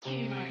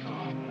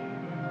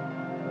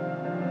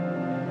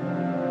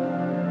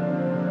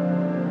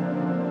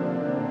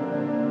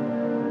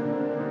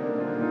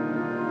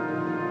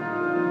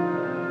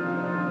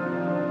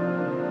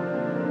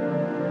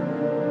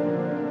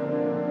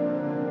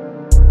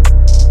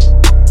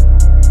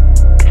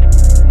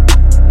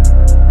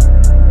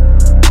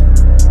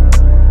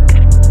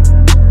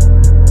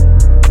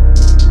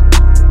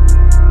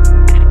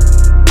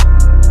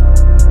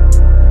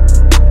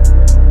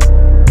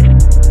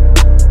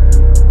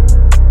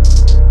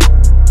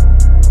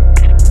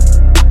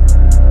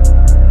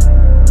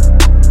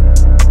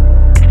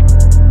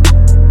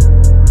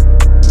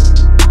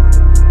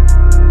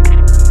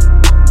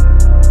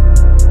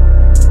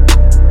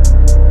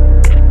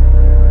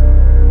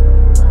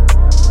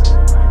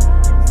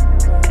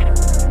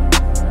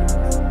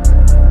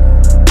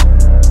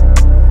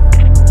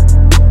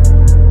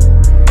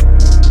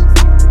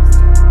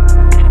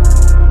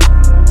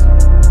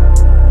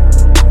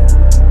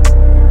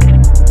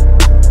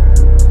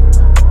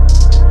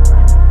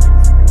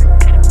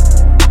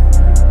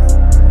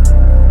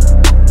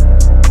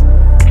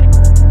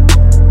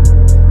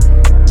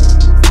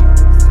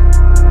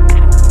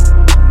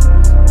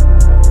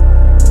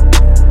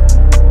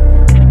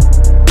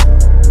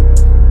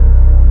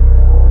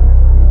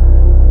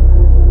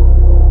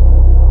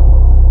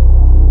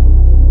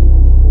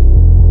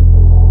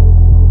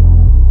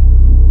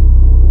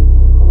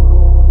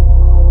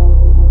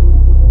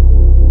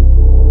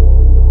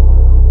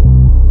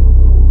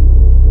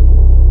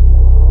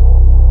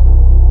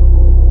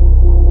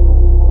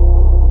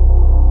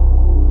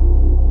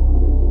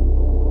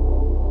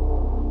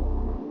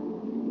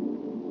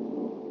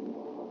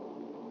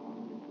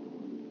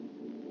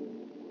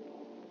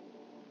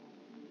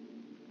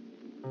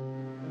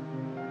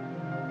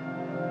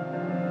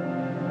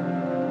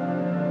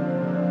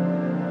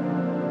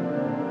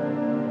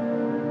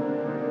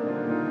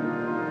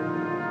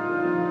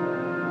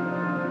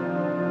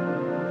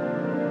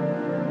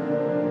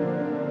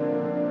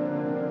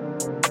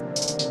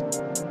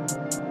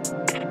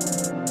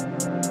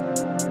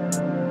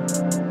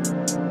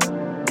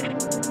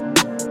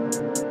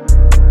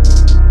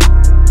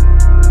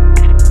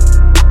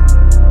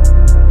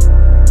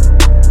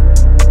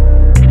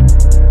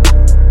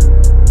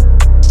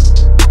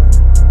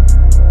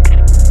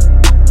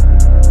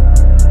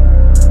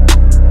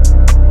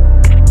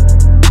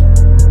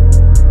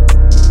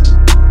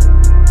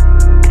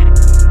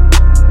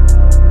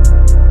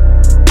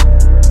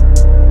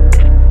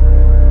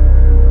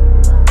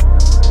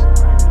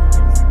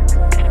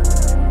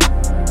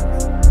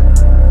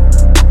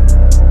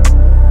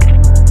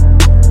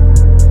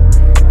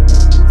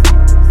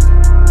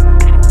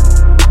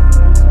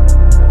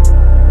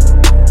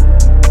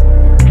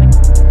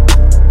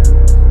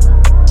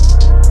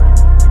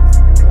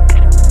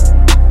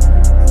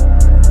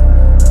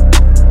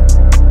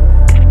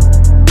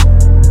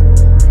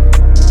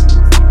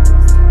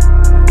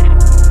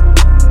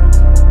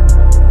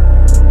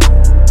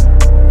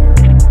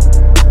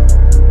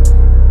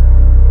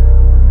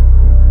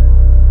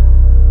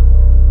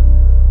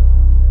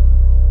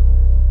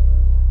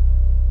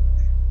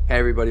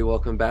everybody.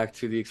 Welcome back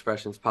to the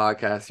Expressions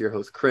Podcast. Your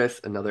host, Chris,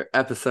 another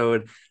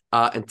episode.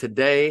 And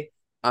today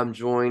I'm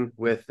joined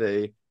with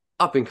a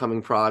up and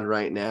coming prod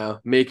right now,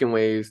 making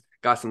waves,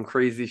 got some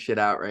crazy shit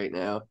out right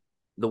now.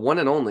 The one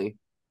and only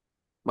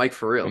Mike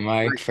for real.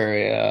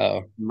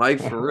 Mikefireal. Mike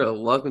for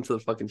real. Welcome to the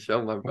fucking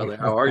show, my brother.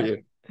 How are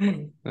you?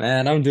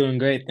 Man, I'm doing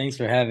great. Thanks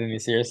for having me.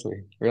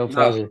 Seriously. Real No,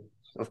 pleasure.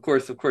 of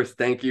course.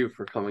 Thank you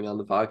for coming on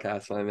the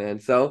podcast, my man.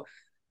 So,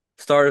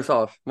 start us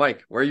off,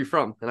 Mike. Where are you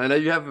from? And I know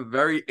you have a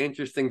very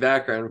interesting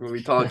background when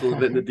we talked a little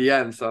bit in the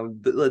DM. So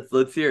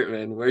let's hear it,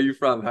 man. Where are you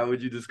from? How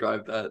would you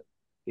describe that?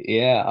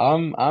 Yeah,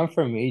 I'm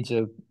from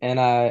Egypt and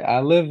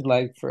I lived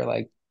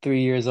for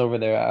 3 years over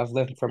there. I've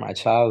lived for my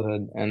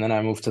childhood and then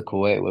I moved to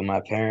Kuwait with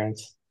my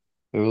parents.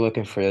 We were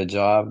looking for a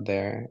job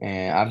there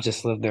and I've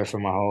just lived there for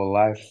my whole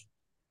life.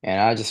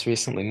 And I just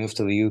recently moved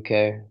to the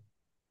UK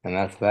and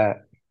that's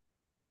that.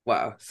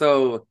 Wow.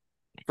 So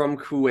from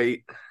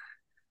Kuwait,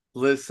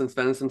 lived and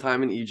spending some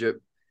time in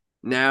Egypt.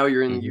 Now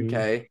you're in the hmm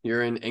UK.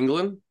 You're in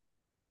England.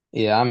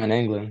 Yeah, I'm in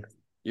England.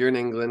 You're in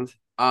England.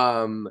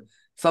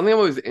 Something I'm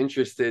always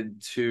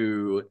interested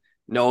to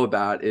know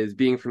about is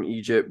being from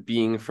Egypt,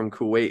 being from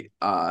Kuwait.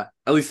 At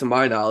least to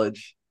my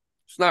knowledge,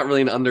 it's not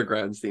really an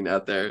underground scene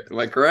out there. Am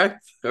I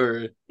correct?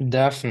 Or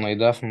Definitely,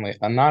 definitely.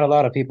 Not a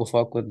lot of people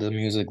fuck with the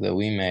music that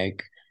we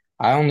make.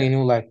 I only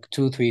knew like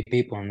two, three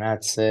people, and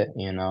that's it.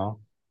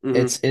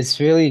 Mhm. It's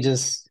really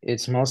just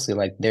it's mostly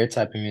like their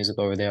type of music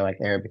over there, like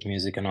Arabic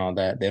music and all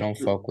that. They don't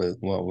fuck with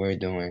what we're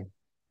doing.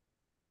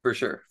 For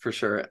sure, for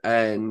sure.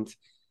 And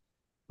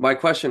my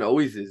question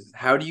always is,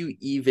 how do you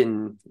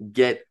even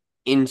get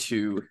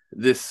into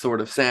this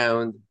sort of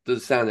sound, the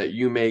sound that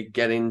you make,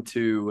 get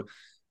into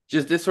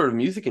just this sort of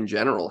music in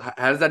general?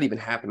 How does that even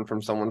happen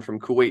from someone from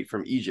Kuwait,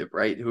 from Egypt,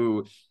 right?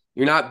 Who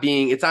you're not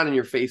being, it's not in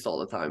your face all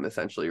the time,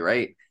 essentially,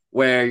 right?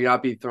 Where you're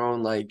not being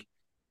thrown like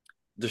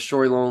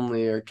Destroy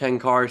Lonely or Ken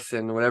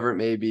Carson, or whatever it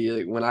may be.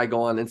 Like when I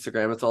go on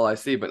Instagram, that's all I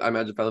see. But I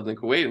imagine if I lived in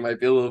Kuwait, it might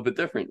be a little bit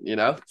different, you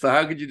know? So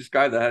how could you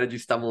describe that? How did you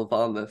stumble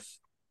upon this?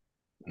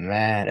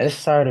 Man, it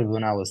started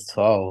when I was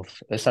 12.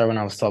 It started when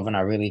I was 12 and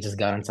I really just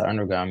got into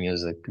underground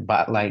music.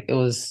 But like it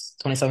was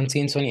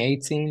 2017,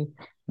 2018.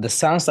 The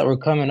sounds that were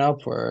coming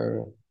up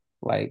were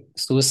like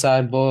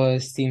Suicide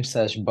Boys, Team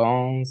Sesh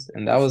Bones,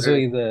 and Yes,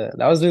 sir.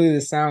 that was really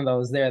the sound that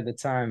was there at the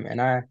time.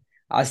 And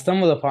I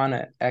stumbled upon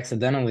it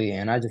accidentally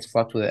and I just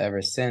fucked with it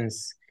ever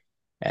since.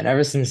 And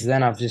ever since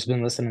then, I've just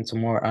been listening to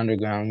more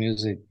underground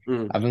music.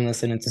 Mm, I've been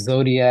listening to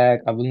Zodiac.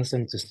 I've been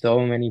listening to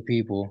so many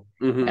people.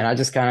 And hmm I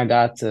just kind of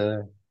got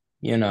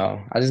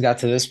I just got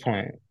to this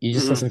point. You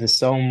just listen hmm to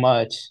so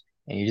much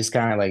and you just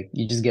kind of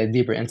you just get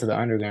deeper into the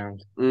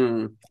underground.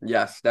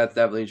 Yes, that's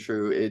definitely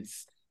true.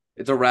 It's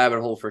a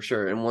rabbit hole for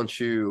sure. And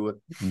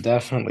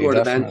Definitely,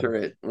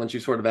 definitely. once you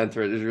sort of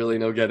enter it, there's really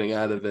no getting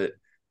out of it.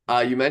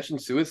 You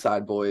mentioned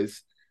Suicide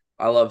Boys.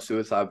 I love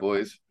Suicide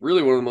Boys.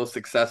 Really one of the most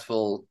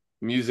successful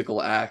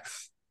musical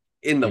acts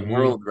in the hmm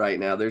world right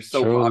now. They're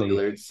so popular.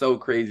 Truly. It's so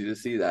crazy to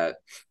see that.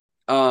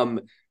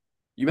 Um,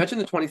 you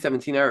mentioned the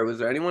 2017 era. Was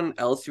there anyone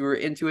else you were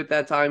into at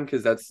that time?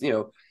 Because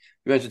you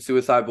mentioned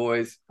Suicide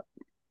Boys,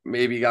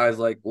 maybe guys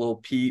like Lil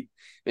Peep,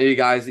 maybe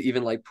guys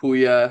even like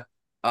Puya,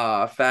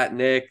 Fat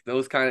Nick,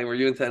 those kind of. Were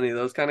you into any of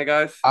those kind of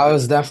guys? I I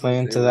was definitely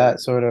into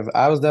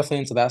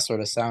that sort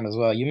of sound as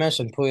well. You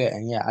mentioned Puya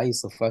and yeah, I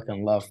used to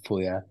fucking love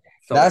Puya.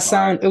 so That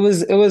sound, fire.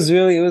 it was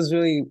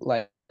really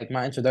like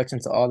my introduction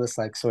to all this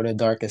like sort of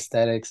dark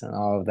aesthetics and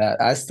all of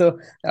that. I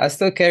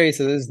still carry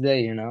to this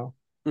day.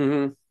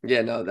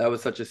 Yeah, no, that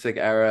was such a sick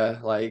era.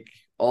 Like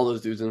all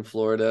those dudes in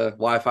Florida,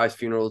 Wi-Fi's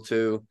funeral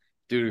too.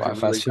 Dude who could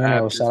Wi-Fi's really rap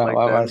funeral, just shout out like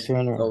Wi-Fi's them.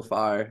 funeral. So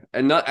fire.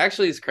 And not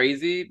actually it's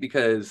crazy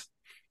because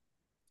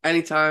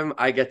anytime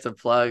I get to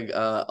plug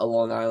a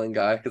Long Island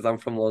guy, because I'm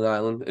from Long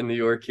Island in New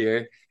York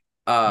here,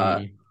 uh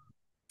Mm.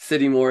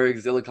 City Morgue,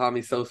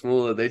 Zillikami So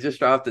Smooth. They just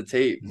dropped a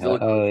tape. Oh Zillikami's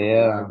from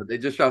Long Island, yeah. but they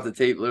just dropped a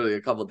tape literally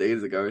a couple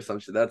days ago or some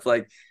shit. That's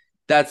like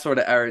that sort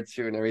of era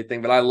too and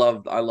everything. But I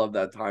love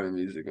that time in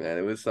music, man.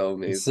 It was so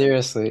amazing.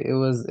 Seriously, it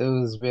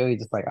was really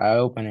just like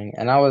eye-opening.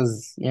 And I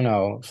was,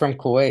 from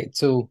Kuwait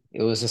too.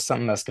 It was just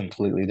something that's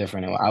completely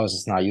different. And I was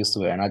just not used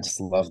to it and I just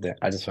loved it.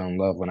 I just fell in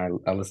love when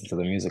I listened to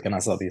the music and I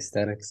saw the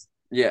aesthetics.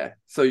 Yeah.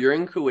 So you're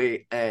in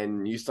Kuwait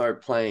and you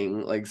start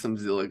playing like some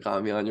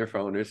Zillikami on your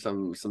phone or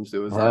some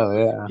Suicide Hell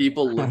Boys.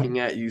 People yeah. looking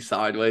at you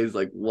sideways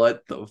like,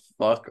 what the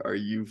fuck are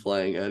you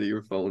playing out of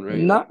your phone right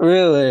Not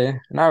really.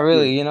 Not now?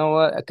 really. You know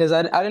what? Because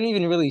I didn't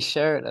even really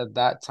share it at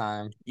that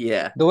time.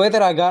 Yeah. The way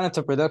that I got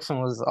into production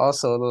was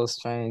also a little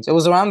strange. It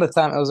was around the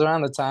time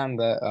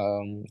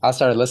that I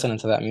started listening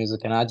to that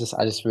music and I just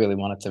really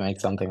wanted to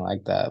make something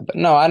like that. But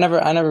no, I never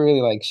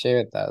really like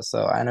shared that.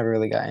 So I never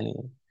really got any,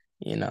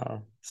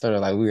 sort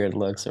of like weird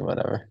looks or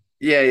whatever.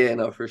 Yeah, yeah,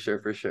 no, for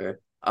sure, for sure.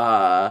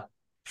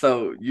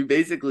 So you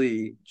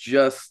basically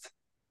just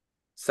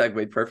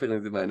segued perfectly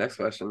into my next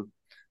question.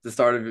 The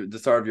start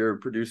of your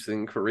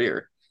producing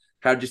career.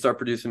 How did you start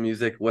producing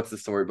music? What's the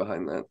story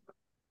behind that?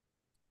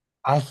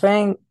 I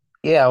think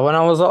Yeah, when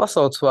I was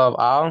also 12,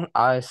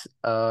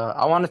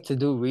 I wanted to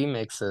do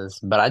remixes,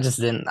 but I just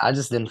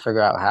didn't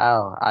figure out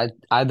how.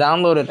 I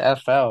downloaded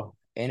FL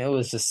and it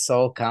was just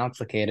so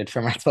complicated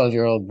for my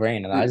 12-year-old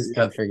brain and I just Yeah.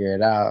 couldn't figure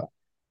it out.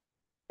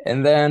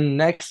 And then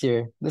next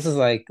year, this is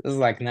like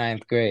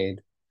ninth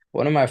grade.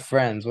 One of my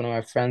friends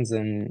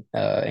in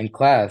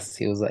class,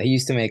 he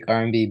used to make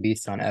R&B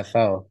beats on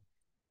FL.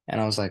 And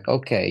I was like,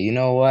 okay, you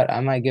know what? I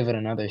might give it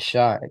another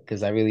shot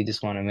because I really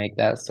just want to make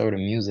that sort of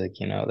music,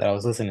 that I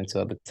was listening to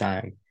at the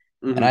time.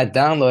 And I Hmm.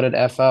 downloaded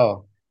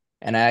FL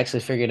and I actually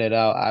figured it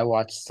out. I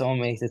watched so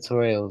many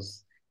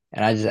tutorials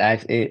and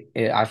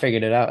I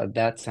figured it out at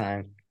that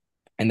time.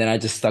 And then I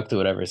just stuck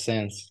to it ever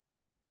since.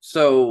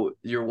 So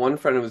your one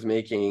friend was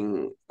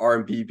making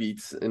R&B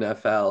beats in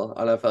FL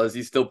on FL. Is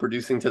he still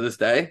producing to this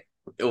day,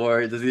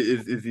 or does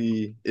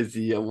he is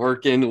he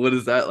working? What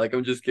is that like?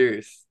 I'm just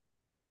curious.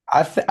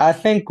 I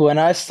think when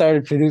I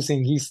started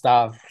producing, he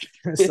stopped.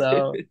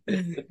 So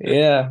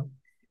yeah,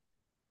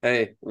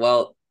 Hey,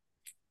 well,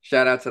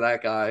 shout out to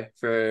that guy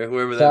for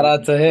whoever that shout may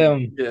out to be.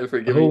 him. Yeah, for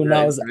giving you Who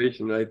that knows?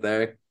 inspiration right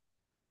there.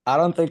 I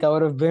don't think I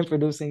would have been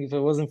producing if it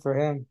wasn't for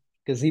him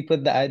because he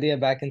put the idea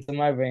back into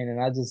my brain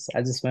and I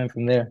just went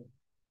from there.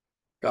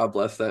 God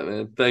bless that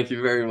man. Thank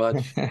you very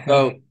much.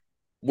 So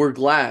we're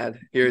glad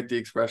here at the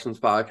Expressions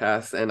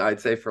Podcast, and I'd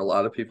say for a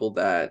lot of people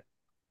that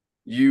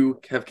you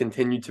have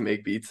continued to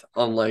make beats,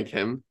 unlike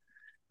him.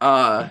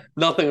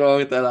 Nothing wrong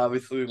with that.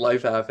 Obviously,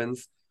 life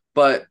happens.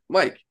 But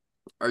Mike,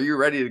 are you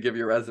ready to give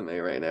your resume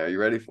right now? Are you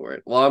ready for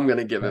it? Well, I'm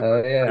gonna give it,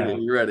 but Hell are yeah.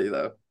 you ready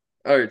though?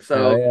 All right.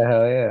 Hell So, yeah,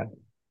 hell yeah.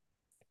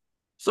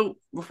 so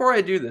before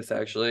I do this,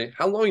 actually,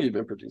 how long have you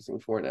been producing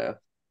for now?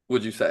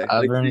 Would you say?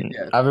 I've Like, been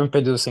yeah. I've been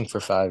producing for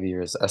 5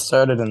 years. I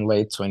started in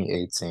late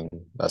 2018.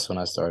 That's when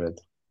I started.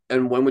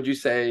 And when would you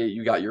say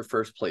you got your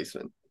first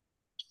placement?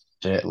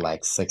 Shit,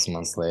 like 6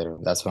 months later.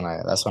 That's when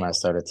I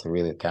started to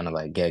really kind of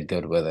like get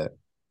good with it.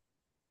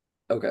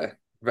 Okay.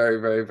 Very,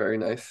 very, very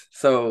nice.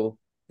 So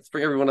let's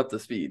bring everyone up to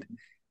speed.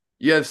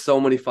 You have so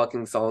many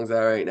fucking songs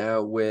out right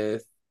now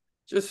with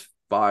just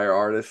fire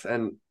artists,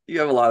 and you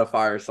have a lot of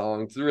fire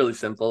songs. It's really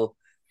simple.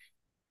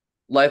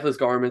 Lifeless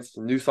Garments,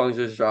 new songs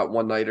just dropped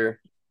one nighter.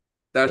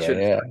 That shit is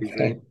Yeah, yeah.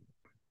 crazy.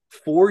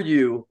 For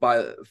You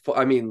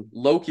I mean,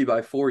 Loki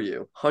by For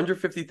You,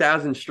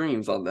 150,000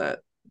 streams on that.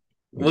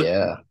 What?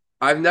 Yeah.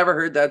 I've never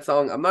heard that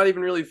song. I'm not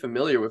even really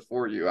familiar with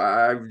For You.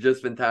 I've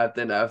just been tapped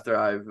in after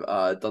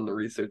I've done the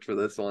research for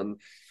this one.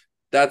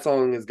 That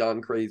song has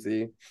gone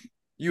crazy.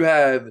 You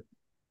have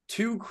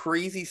two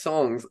crazy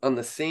songs on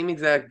the same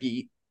exact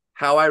beat.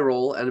 How I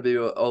Roll,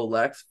 NWO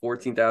Lex,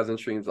 14,000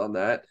 streams on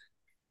that.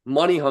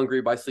 Money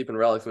Hungry by Sleeping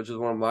Relics, which is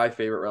one of my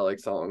favorite Relic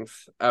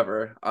songs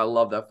ever. I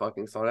love that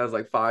fucking song. It has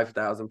like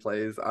 5,000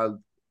 plays.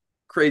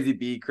 Crazy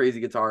beat, crazy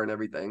guitar, and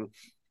everything.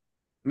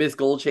 Miss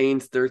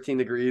Goldchain's 13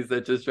 Degrees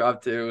that just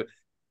dropped too.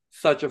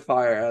 Such a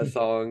fire ass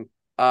song.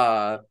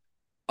 Uh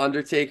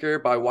Undertaker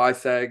by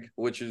Yseg,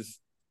 which is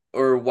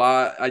or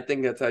why I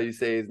think that's how you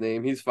say his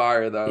name. He's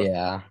fire though.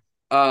 Yeah.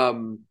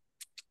 Um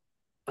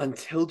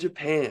Until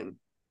Japan.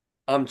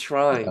 I'm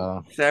trying.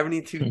 Oh.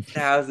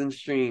 72,000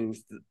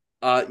 streams.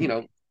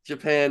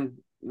 Japan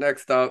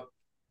next up.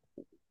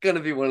 Gonna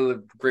be one of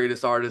the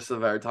greatest artists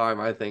of our time,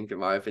 I think, in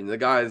my opinion. The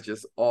guy is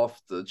just off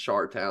the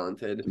chart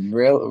talented.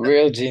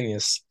 Real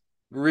genius.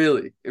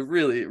 Really, it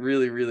really,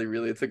 really, really,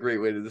 really, it's a great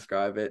way to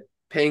describe it.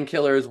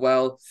 Painkiller as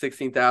well,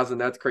 16,000.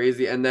 That's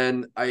crazy. And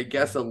then I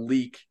guess a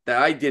leak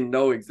that I didn't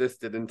know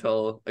existed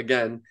until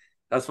again.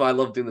 That's why I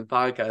love doing the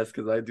podcast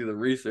because I do the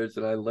research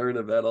and I learn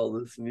about all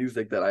this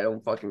music that I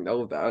don't fucking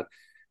know about.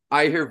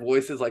 I hear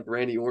voices like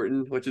Randy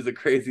Orton, which is a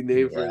crazy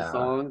name for a Yeah.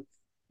 song.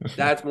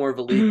 That's more of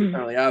a leak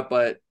apparently out,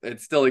 but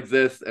it still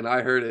exists and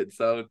I heard it.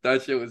 So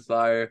that shit was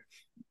fire.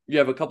 You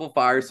have a couple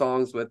fire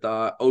songs with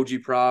OG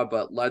Pra,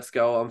 but Let's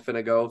Go, I'm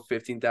Finna Go,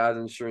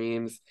 15,000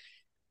 streams.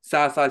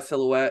 Southside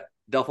Silhouette,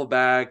 Duffel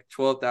Bag,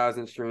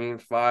 12,000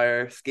 streams.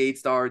 Fire. Skate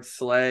Stars,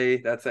 Slay,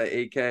 that's at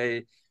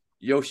 8K.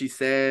 Yoshi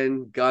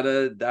San,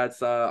 Gutta,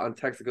 that's on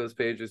Texaco's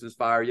page. This is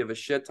fire. You have a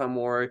shit ton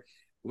more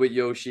with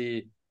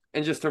Yoshi.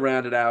 And just to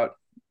round it out,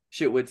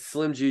 shit with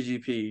Slim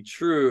GGP,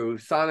 True,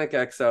 Sonic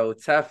XO,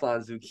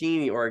 Teflon,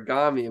 Zucchini,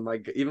 Origami,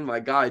 and even my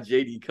guy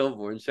JD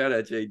Kilborn. Shout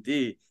out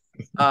JD.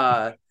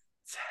 Uh,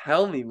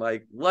 Tell me,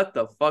 Mike, what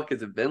the fuck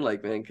has it been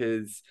like, man?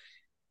 Because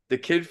the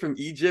kid from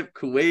Egypt,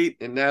 Kuwait,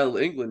 and now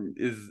England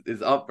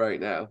is up right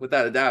now,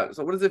 without a doubt.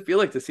 So, what does it feel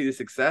like to see the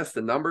success,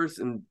 the numbers,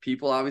 and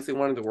people obviously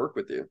wanting to work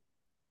with you?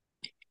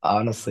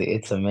 Honestly,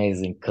 it's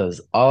amazing because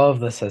all of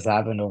this has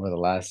happened over the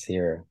last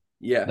year.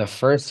 Yeah, The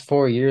first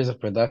 4 years of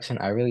production,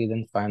 I really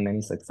didn't find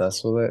any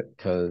success with it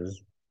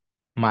because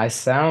my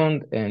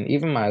sound and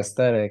even my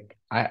aesthetic,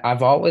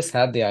 I've always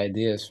had the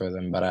ideas for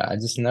them, but I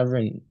just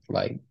never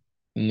like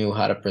knew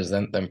how to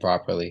present them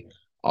properly.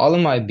 All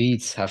of my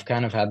beats have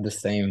kind of had the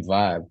same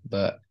vibe,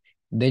 but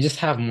they just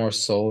have more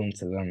soul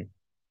into them.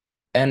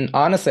 And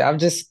honestly, I've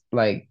just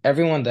like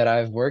everyone that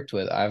I've worked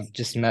with, I've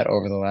just met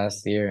over the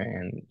last year,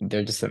 and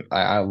they're just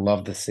I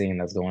love the scene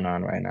that's going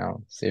on right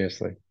now.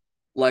 Seriously.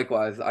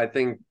 likewise. I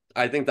think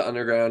I think the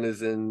underground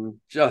is in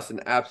just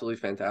an absolutely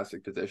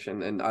fantastic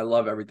position, and I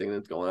love everything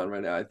that's going on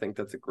right now. I think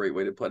that's a great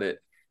way to put it.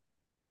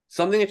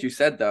 Something that you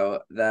said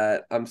though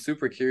that I'm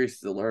super curious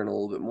to learn a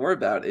little bit more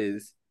about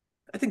is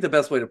I think the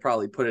best way to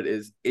probably put it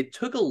is it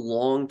took a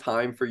long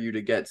time for you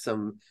to get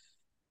some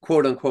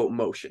quote unquote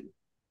motion,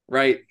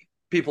 right?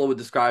 People would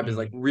describe as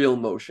like Mhm. real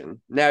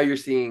motion. Now you're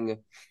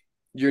seeing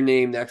your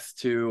name next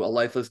to a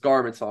Lifeless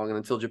Garment song and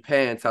Until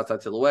Japan,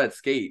 Southside Silhouette,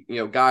 Skate,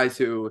 guys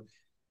who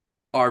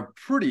are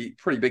pretty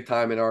big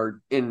time and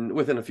are in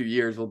within a few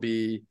years will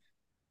be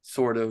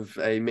sort of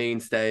a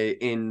mainstay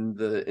in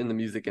the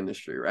music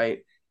industry, right?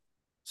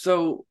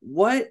 So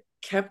what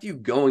kept you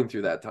going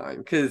through that time?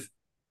 Because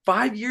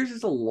 5 years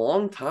is a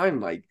long time.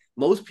 Like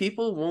most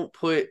people won't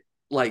put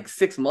like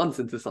 6 months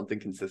into something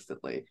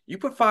consistently. You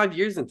put 5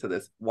 years into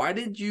this. Why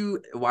did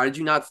you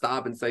not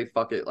stop and say,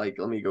 fuck it, like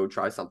let me go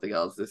try something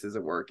else? This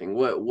isn't working.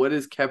 What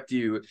has kept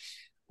you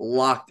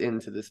locked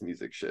into this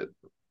music shit?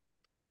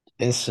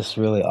 It's just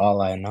really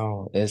all I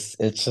know. It's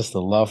just a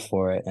love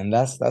for it. And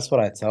that's what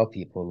I tell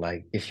people.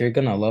 Like, if you're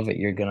gonna love it,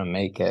 you're gonna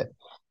make it.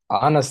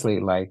 Honestly,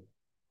 like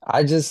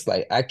I just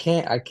like I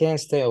can't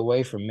stay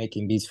away from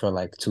making beats for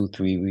like 2,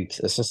 3 weeks.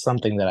 It's just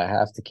something that I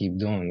have to keep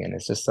doing. And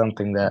it's just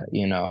something that,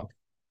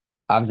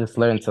 I've just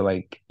learned to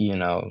like,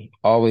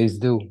 always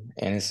do.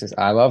 And it's just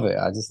I love it.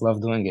 I just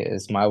love doing it.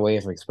 It's my way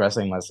of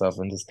expressing myself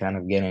and just kind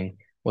of getting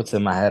what's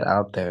in my head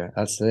out there.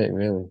 That's it,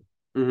 really.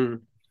 Mm-hmm.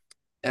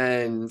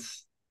 And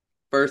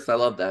first, I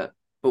love that.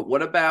 But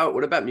what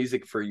about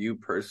music for you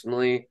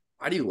personally?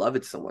 Why do you love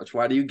it so much?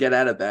 Why do you get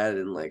out of bed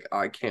and like, oh,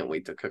 I can't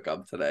wait to cook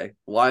up today?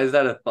 Why is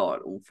that a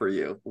thought for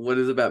you? What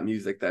is about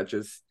music that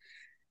just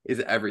is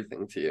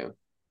everything to you?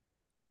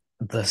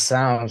 The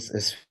sounds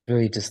is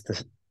really just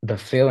the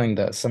feeling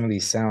that some of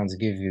these sounds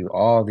give you,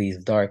 all these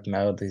dark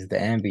melodies,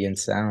 the ambient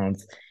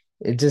sounds.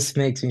 It just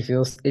makes me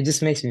feel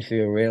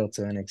real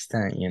to an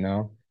extent, you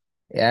know?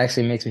 It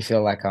actually makes me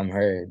feel like I'm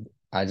heard.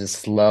 I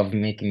just love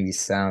making these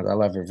sounds. I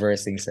love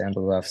reversing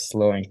samples. I love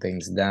slowing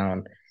things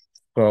down,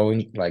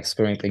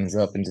 screwing things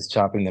up and just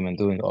chopping them and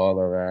doing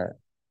all of that.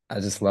 I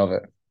just love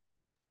it.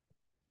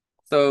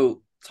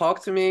 So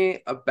talk to me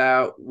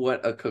about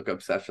what a cook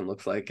up session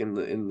looks like in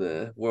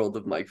the world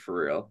of Mike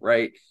for real,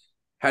 right?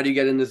 How do you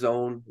get in the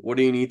zone? What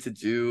do you need to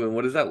do? And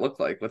what does that look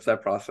like? What's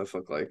that process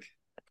look like?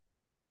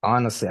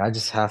 Honestly, I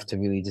just have to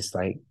really just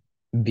like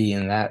be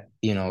in that,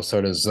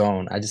 sort of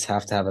zone. I just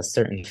have to have a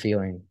certain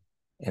feeling.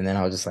 And then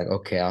I'll just like,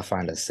 okay, I'll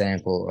find a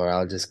sample or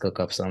I'll just cook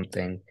up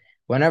something.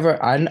 Whenever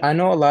I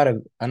know a lot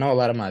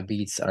of my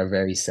beats are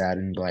very sad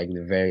and like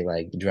they're very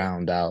like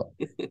drowned out.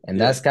 And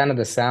Yeah. that's kind of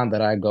the sound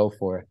that I go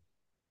for.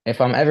 If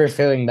I'm ever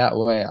feeling that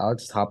way, I'll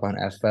just hop on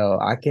FL.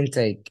 I can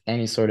take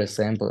any sort of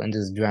sample and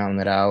just drown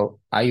it out.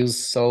 I use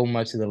so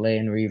much delay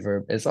and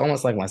reverb. It's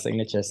almost like my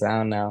signature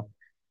sound now.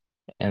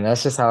 And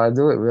that's just how I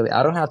do it, really.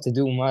 I don't have to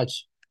do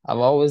much. I've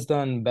always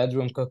done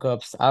bedroom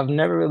cookups. I've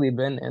never really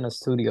been in a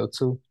studio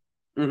too.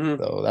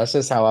 Mm-hmm. So that's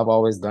just how I've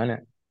always done it.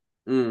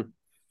 Mm.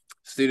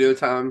 Studio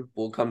time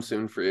will come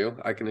soon for you.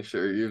 I can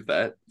assure you of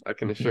that. I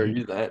can assure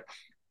you that.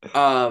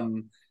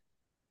 Um,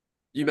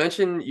 you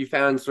mentioned you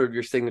found sort of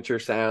your signature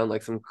sound,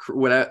 like some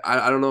what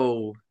I don't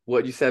know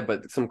what you said,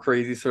 but some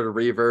crazy sort of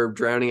reverb,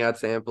 drowning out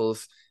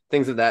samples,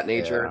 things of that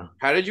nature. Yeah.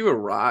 How did you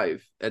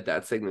arrive at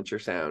that signature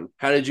sound?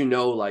 How did you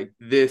know like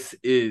this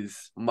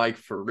is Mike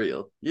for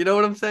real? You know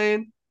what I'm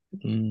saying?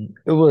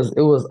 It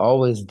was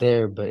always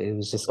there, but it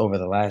was just over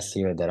the last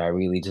year that I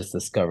really just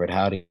discovered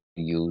how to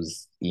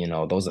use,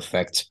 those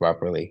effects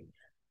properly.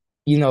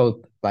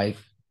 Like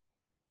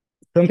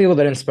some people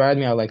that inspired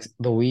me are like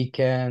The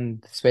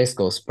Weeknd, Space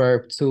Ghost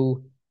Burp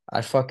too.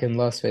 I fucking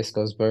love Space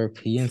Ghost Burp.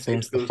 He Space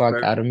influenced the goes fuck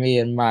first. out of me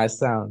and my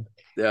sound.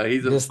 Yeah,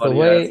 he's a Just the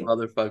funny ass way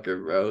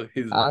motherfucker, bro.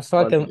 He's a I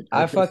funny fucking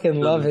I ass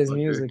fucking love his motherfucker.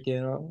 music,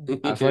 you know.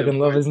 I Yeah, fucking of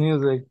love course. his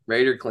music.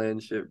 Raider Clan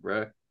shit,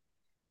 bro.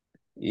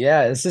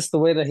 Yeah, it's just the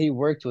way that he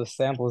worked with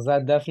samples.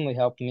 That definitely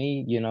helped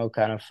me,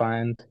 kind of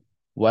find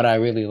what I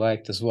really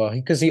liked as well.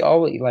 Because he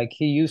always like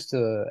he used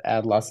to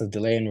add lots of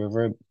delay and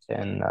reverb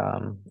in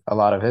a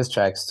lot of his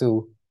tracks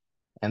too.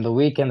 And The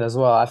Weeknd as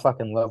well. I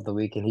fucking love The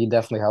Weeknd. He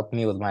definitely helped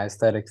me with my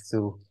aesthetics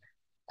too.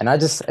 And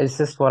it's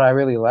just what I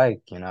really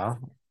like, And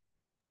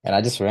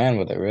I just ran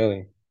with it,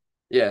 really.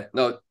 Yeah,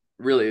 no,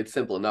 really, it's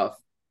simple enough.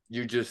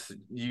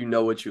 You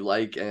know what you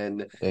like,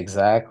 and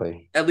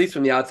Exactly. at least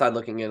from the outside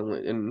looking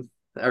in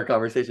our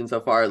conversation so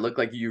far, it looked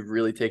like you've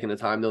really taken the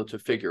time though to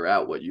figure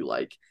out what you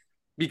like.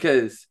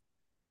 Because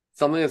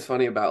something that's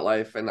funny about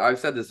life, and I've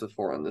said this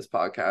before on this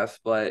podcast,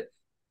 but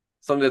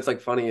something that's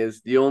like funny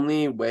is the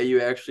only way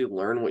you actually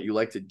learn what you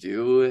like to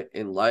do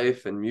in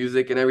life and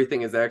music and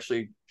everything is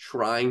actually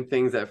trying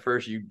things at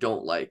first you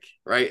don't like,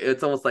 right?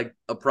 It's almost like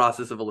a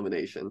process of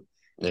elimination.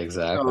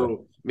 Exactly.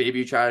 So maybe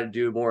you try to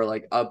do more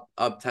like up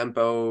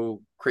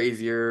tempo,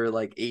 crazier,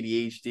 like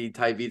ADHD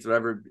type beats,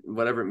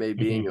 whatever it may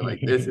be, and you're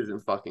like, this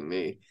isn't fucking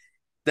me.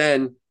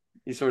 Then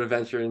you sort of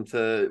venture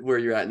into where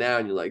you're at now,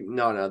 and you're like,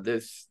 no,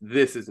 this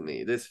is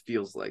me. This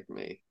feels like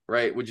me,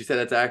 right? Would you say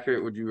that's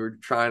accurate? Would you were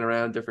trying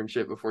around different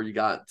shit before you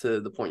got to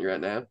the point you're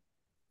at now?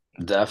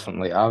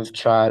 Definitely. I've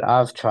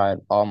tried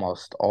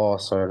almost all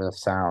sort of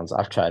sounds.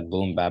 I've tried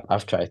boom bap,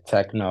 I've tried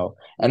techno,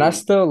 and I Mm.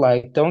 still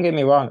like, don't get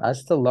me wrong, I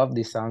still love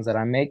these sounds that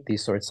I make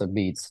these sorts of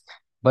beats.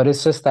 But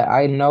it's just that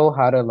I know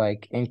how to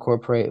like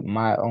incorporate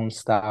my own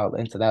style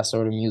into that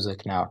sort of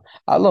music now.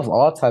 I love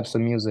all types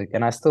of music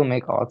and I still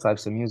make all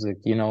types of music,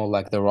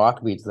 like the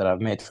rock beats that I've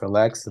made for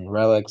Lex and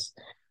Relics,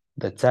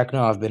 the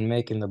techno I've been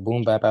making, the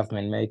boom bap I've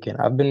been making.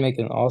 I've been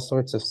making all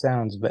sorts of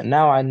sounds, but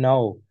now I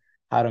know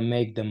how to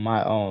make them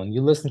my own.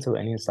 You listen to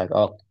it and it's like,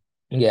 oh,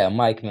 yeah,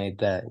 Mike made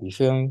that. You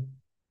feel me?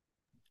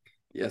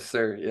 Yes,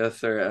 sir. Yes,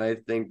 sir. And I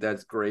think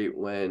that's great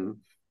when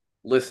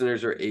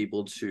listeners are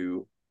able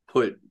to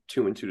put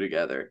two and two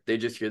together. They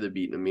just hear the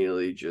beat and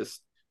immediately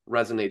just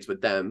resonates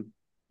with them.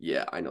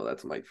 Yeah, I know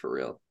that's Mike for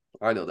real.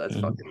 I know that's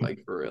fucking Mhm. Mike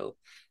for real.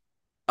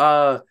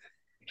 Uh,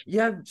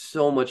 you have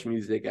so much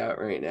music out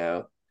right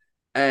now,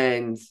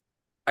 and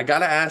I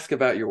gotta ask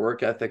about your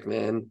work ethic,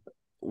 man.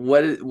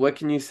 What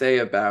can you say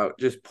about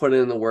just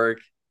putting in the work,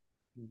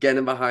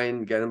 getting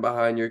behind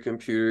your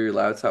computer, your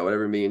laptop,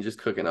 whatever it may, and just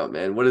cooking up,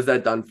 man? What has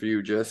that done for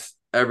you just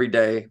every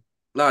day?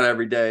 Not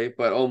every day,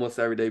 but almost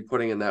every day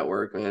putting in that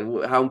work,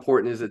 man. How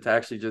important is it to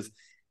actually just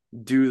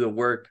do the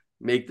work,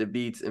 make the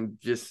beats, and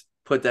just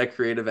put that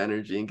creative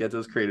energy and get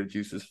those creative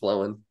juices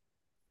flowing?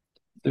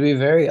 To be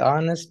very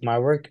honest, my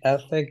work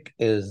ethic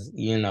is,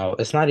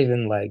 it's not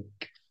even like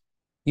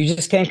you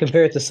just can't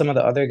compare it to some of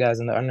the other guys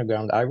in the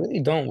underground. I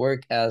really don't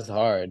work as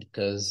hard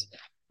because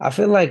I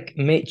feel like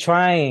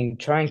trying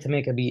to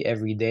make a beat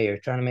every day or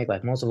trying to make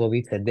like multiple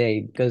beats a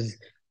day because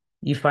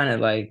you find it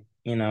like,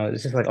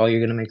 it's just like, oh,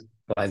 you're gonna make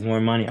like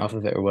more money off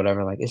of it or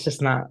whatever. Like it's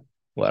just not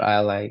what I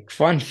like.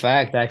 Fun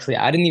fact, actually,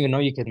 I didn't even know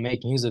you could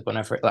make music when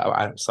I first,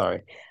 I'm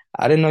sorry.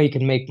 I didn't know you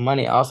could make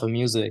money off of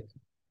music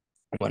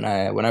when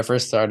I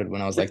first started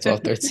when I was like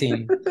 12,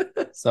 13.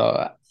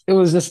 So it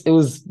was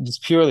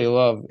just purely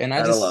love. And I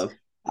Out of just love.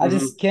 I Hmm.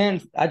 just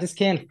can't I just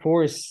can't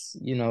force,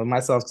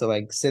 myself to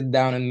like sit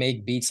down and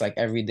make beats like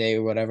every day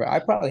or whatever. I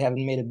probably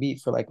haven't made a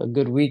beat for like a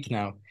good week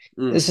now.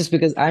 Mm. It's just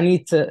because I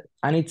need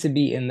to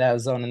be in that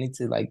zone. I need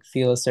to like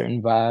feel a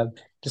certain vibe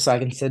just so I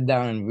can sit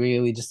down and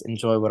really just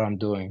enjoy what I'm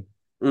doing,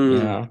 you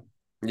Mm. know?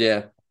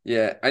 Yeah.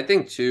 Yeah. I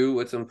think too,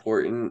 what's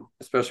important,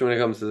 especially when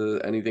it comes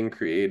to anything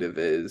creative,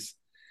 is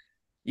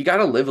you got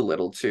to live a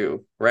little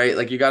too, right?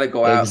 Like you got to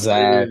go out,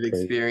 live, Exactly.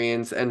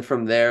 experience, and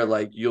from there,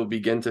 like you'll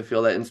begin to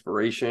feel that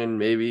inspiration.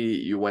 Maybe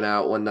you went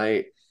out one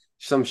night,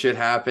 some shit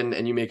happened,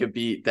 and you make a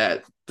beat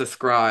that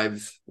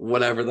describes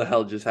whatever the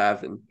hell just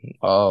happened.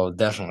 Oh,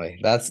 definitely.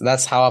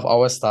 That's how I've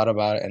always thought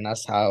about it, and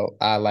that's how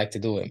I like to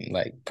do it,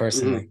 like Mhm.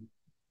 personally.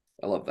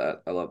 I love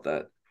that. I love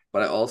that.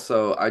 But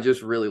I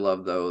just really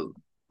love though,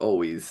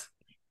 always.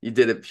 You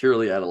did it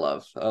purely out of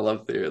love. I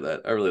love to hear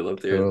that. I really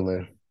love to hear that.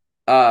 Truly.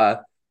 Uh,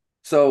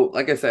 so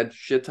like I said,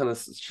 shit ton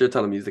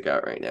of music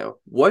out right now.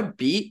 What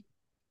beat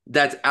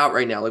that's out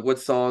right now? Like what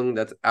song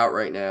that's out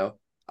right now?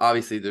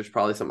 Obviously, there's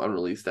probably some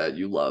unreleased that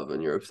you love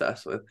and you're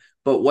obsessed with.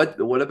 But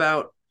what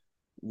about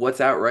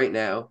what's out right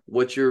now?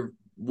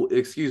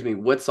 Excuse me,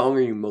 what song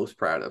are you most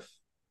proud of?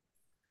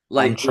 I'm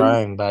Like when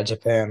trying by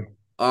Japan.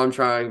 I'm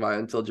trying by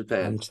Until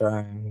Japan. I'm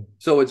trying.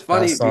 So it's That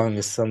funny. song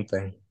is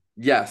something.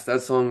 Yes,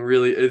 that song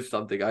really is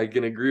something. I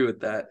can agree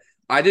with that.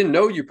 I didn't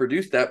know you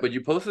produced that, but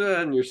you posted it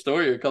on your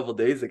story a couple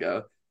days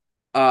ago.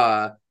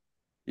 Uh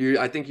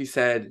I think you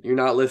said you're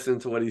not listening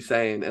to what he's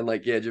saying. And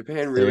like, yeah,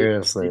 Japan really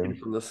speaking Seriously.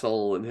 from the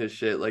soul and his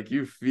shit. Like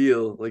you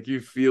feel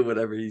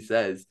whatever he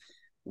says.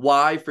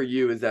 Why for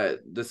you is that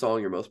the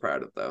song you're most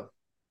proud of though?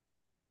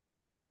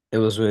 It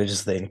was really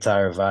just the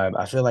entire vibe.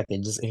 I feel like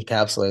it just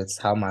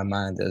encapsulates how my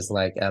mind is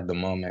like at the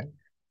moment.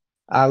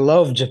 I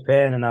love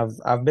Japan and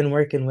I've been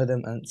working with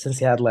him since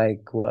he had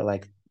like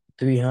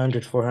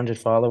 300, 400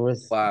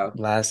 followers Wow.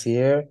 last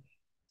year.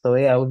 So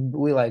yeah,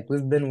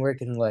 we've been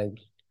working like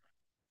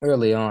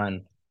early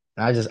on.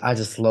 And I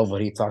just love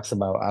what he talks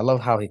about. I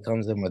love how he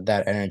comes in with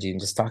that energy and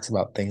just talks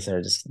about things that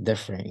are just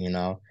different.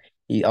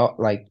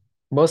 Like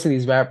most of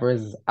these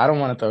rappers, I don't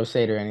want to throw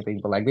shade or anything,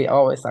 but like they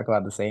always talk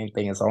about the same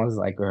thing. It's always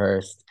like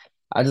rehearsed.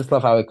 I just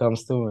love how he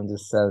comes through and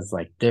just says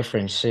like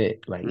different shit.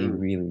 Like he Mm.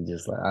 really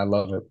just like I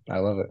love it. I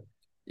love it.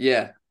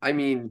 Yeah. I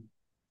mean,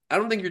 I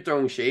don't think you're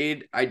throwing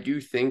shade. I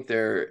do think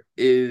there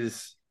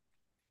is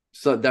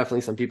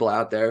definitely some people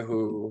out there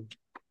who,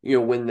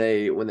 when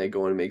they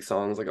go and make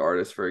songs like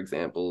artists, for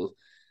example,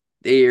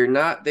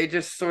 they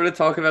just sort of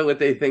talk about what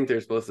they think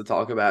they're supposed to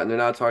talk about, and they're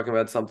not talking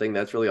about something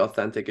that's really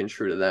authentic and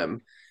true to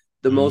them.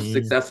 The most Hmm.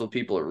 successful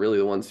people are really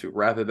the ones who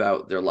rap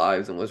about their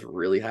lives and what's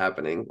really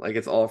happening. Like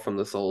it's all from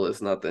the soul.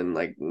 It's nothing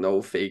like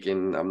no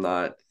faking. I'm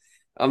not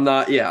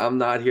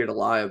here to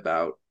lie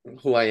about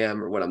who I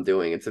am or what I'm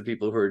doing. It's the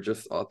people who are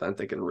just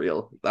authentic and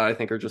real that I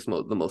think are just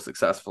the most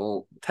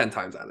successful 10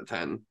 times out of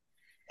 10.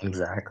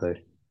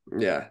 Exactly.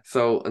 Yeah.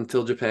 So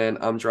until Japan,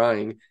 I'm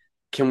trying.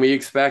 Can we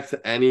expect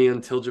any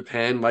until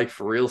Japan Mike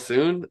for real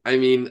soon? I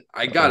mean,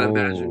 I gotta Oh,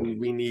 imagine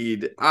we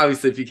need,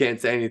 obviously if you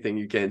can't say anything,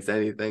 you can't say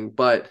anything.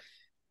 But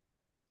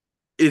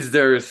is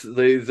there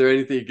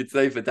anything you could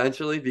say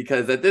potentially?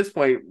 Because at this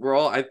point,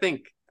 I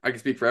think I can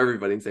speak for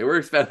everybody and say we're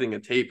expecting a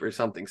tape or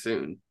something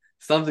soon.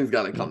 Something's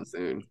got to come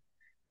soon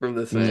from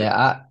this man.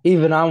 Yeah,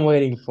 even I'm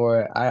waiting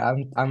for it.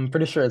 I'm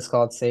pretty sure it's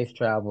called Safe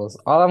Travels.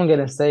 All I'm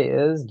gonna say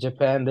is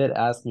Japan did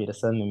ask me to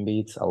send him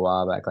beats a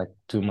while back, like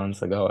 2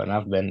 months ago, and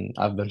I've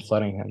been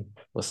flooding him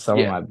with some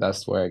of Yeah, my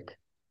best work.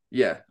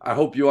 yeah. I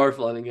hope you are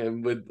flooding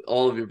him with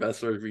all of your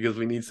best work because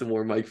we need some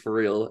more Mike for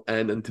real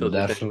and until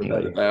Japan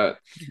without a Definitely, doubt.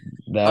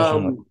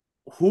 definitely. Um,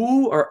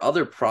 who are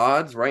other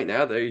prods right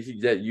now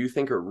that you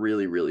think are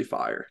really really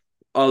fire,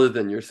 other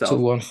than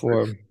yourself?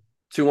 214,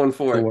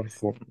 214.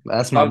 214.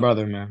 That's I my was,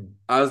 brother, man.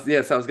 I was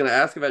gonna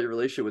ask about your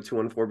relationship with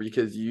 214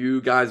 because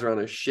you guys are on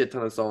a shit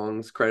ton of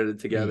songs credited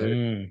together.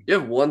 Hmm. You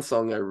have one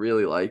song I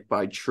really like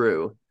by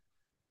True.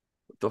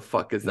 What the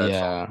fuck is that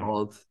song Yeah,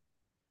 called?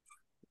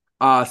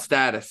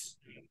 Status.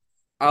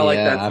 I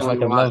like yeah. that I song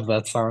a fucking lot. love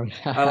that song.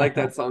 I like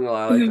that song a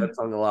lot. I like that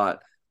song a lot.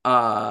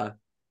 Uh,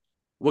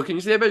 what can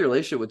you say about your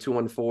relationship with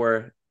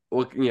 214?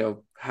 What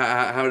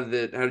how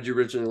did you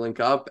originally link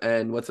up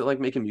and what's it like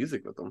making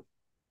music with them?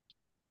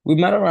 We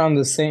met around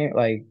the same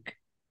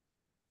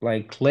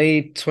like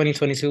late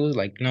 2022,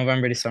 like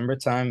November, December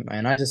time,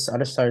 and I just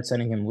started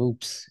sending him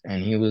loops,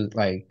 and he was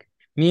like,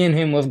 me and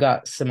him, we've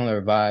got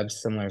similar vibes,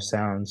 similar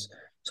sounds,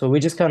 so we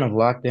just kind of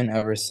locked in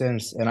ever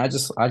since. And I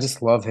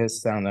just love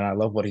his sound, and I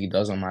love what he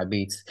does on my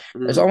beats.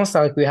 It's Mm, almost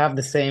like we have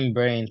the same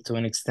brain to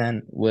an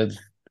extent with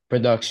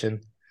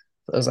production.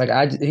 So it's like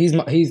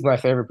he's my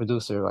favorite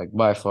producer, like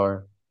by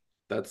far.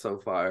 that's so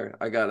fire.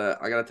 I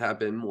gotta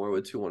tap in more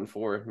with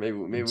 214.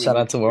 Maybe we Shout need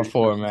out to to our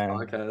four, research this man.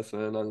 podcast,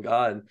 man. On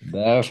God.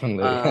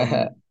 Definitely.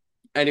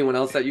 Anyone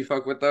else that you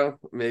fuck with though?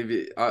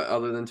 Maybe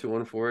other than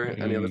 214,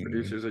 any other Mm.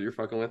 producers that you're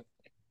fucking with?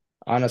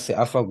 Honestly,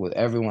 I fuck with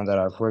everyone that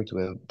I've worked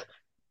with.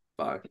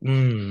 Bye.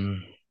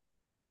 Mm.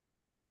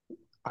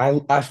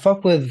 I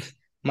fuck with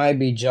might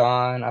be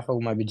John. I fuck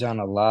with might be John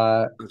a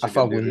lot. Such I a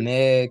good fuck with dude.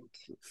 Nick,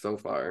 So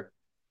fire.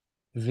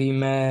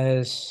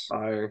 V-Mesh,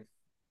 Fire.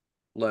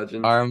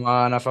 Legend.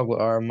 Arman. I fuck with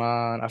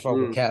Arman. I fuck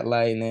with Mm, Cat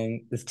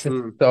Lightning. There's just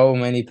mm. so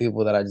many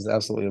people that I just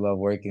absolutely love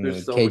working There's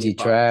with. so many KG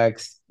fire.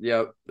 Tracks.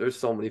 Yep, there's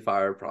so many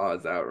fire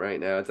prods out right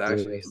now. It's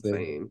actually Seriously.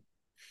 insane.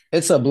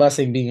 It's a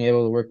blessing being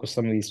able to work with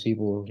some of these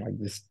people, like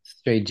this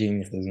straight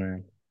geniuses,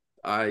 man.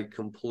 I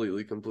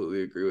completely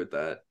agree with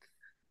that.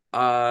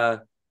 Uh,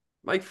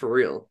 Mike, for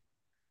real,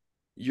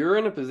 you're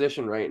in a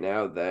position right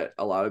now that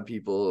a lot of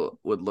people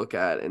would look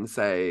at and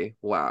say,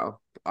 "Wow,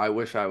 I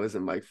wish I was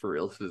in Mike for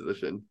real's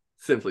position."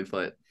 Simply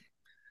put,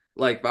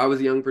 like if I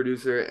was a young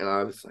producer and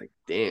I was like,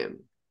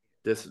 "Damn,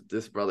 this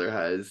brother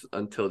has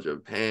Until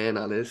Japan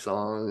on his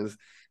songs,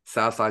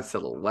 Southside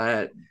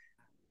Silhouette,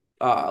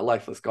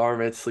 Lifeless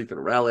Garments, Sleeping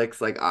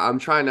Relics." Like I'm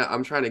trying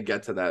to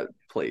get to that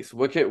place.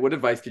 What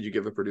advice could you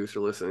give a producer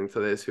listening to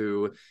this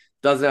who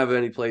doesn't have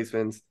any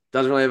placements,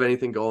 doesn't really have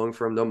anything going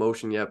for them, no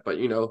motion yet, but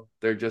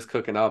they're just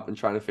cooking up and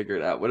trying to figure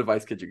it out. What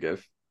advice could you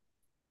give?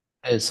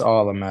 It's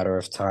all a matter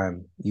of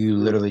time. You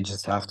Mm, literally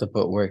just have to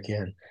put work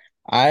in.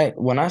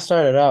 When I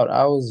started out,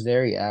 I was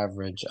very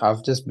average.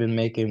 I've just been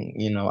making,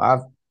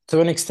 I've to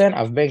an extent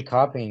I've been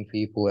copying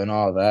people and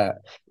all that.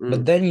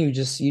 But mm, then you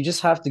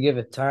just have to give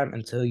it time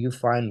until you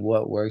find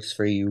what works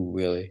for you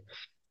really.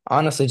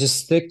 Honestly,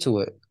 just stick to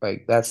it.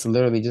 Like that's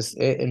literally just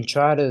it, and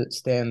try to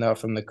stand out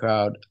from the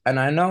crowd. And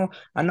I know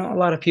a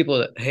lot of people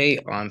that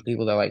hate on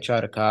people that like try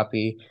to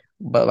copy,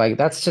 but like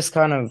that's just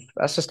kind of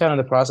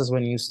the process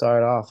when you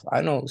start off.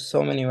 I know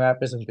so many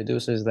rappers and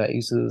producers that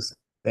used to do the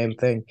same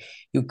thing.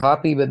 You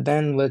copy, but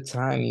then with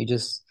time you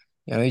just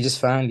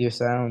find your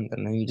sound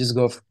and then you just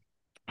go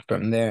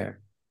from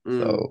there.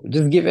 mm. So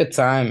just give it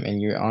time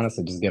and you're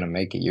honestly just gonna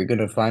make it. You're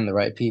gonna find the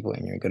right people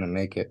and you're gonna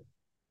make it.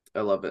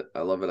 I love it.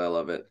 I love it. I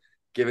love it.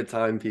 Give it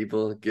time,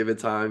 people. Give it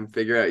time.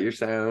 Figure out your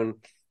sound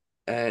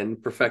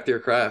and perfect your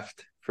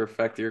craft.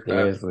 Perfect your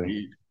craft. Seriously.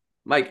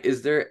 Mike,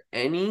 is there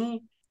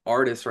any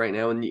artist right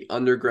now in the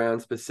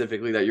underground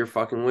specifically that you're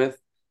fucking with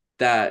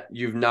that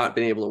you've not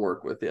been able to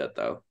work with yet,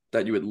 though,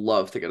 that you would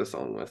love to get a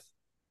song with?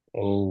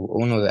 Oh,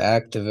 Uno the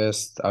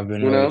activist. I've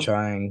been really Uno?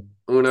 trying.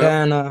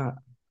 Uno? Tana.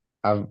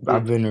 I've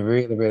Mm, been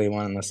really, really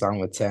wanting a song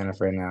with Tana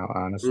for now,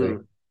 honestly.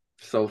 mm.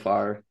 So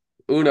far.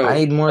 I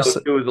need more.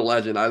 Uno is a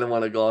legend. I didn't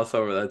want to gloss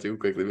over that too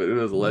quickly, but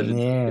Uno's a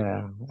legend.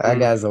 Yeah, that Mm,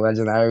 guy's a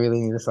legend. I really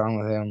need a song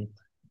with him.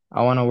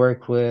 I want to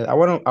work with. I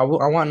want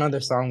another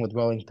song with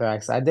Rolling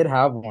Tracks. I did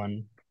have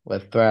one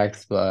with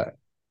Tracks, but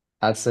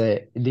I'd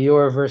say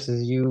Dior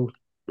versus You,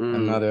 mm.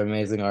 another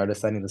amazing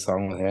artist. I need a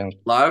song with him.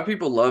 A lot of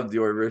people love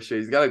Dior Virtue.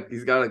 He's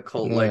got a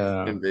cult like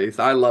Yeah, fan base.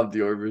 I love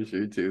Dior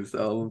Virtue too,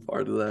 so I'm a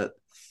part of that.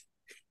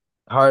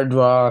 hard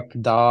rock,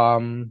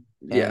 Dom,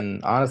 Yeah,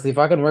 and honestly, if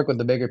I could work with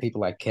the bigger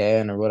people like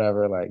Ken or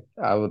whatever, like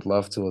I would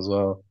love to as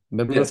well.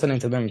 Been yeah. listening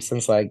to them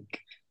since like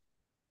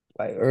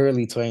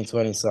early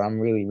 2020, so I'm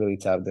really, really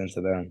tapped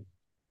into them.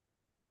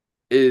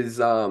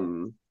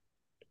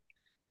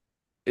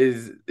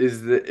 Is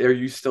is the are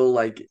you still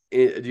like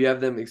do you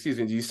have them? Excuse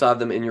me. Do you still have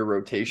them in your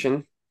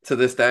rotation? to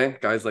this day?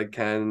 Guys like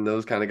Ken,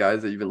 those kind of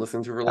guys that you've been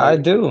listening to for a I long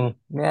time? do.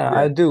 Yeah,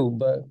 Yeah. I do.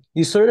 But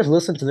you sort of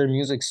listen to their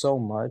music so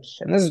much,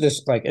 and this is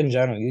just like in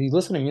general, you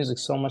listen to music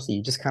so much that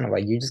you just kind of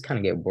like you just kind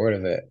of get bored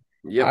of it.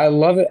 Yep. I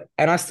love it,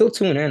 and I still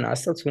tune in. I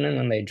still tune in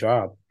when they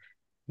drop.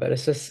 But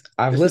it's just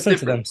I've It's just listened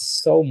to different. them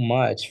so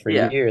much for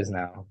Yeah. years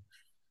now,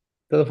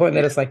 to the point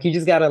that Yeah. it's like you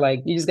just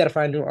gotta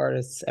find new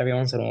artists every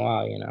once in a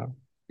while, you know?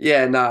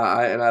 Yeah, nah,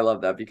 and I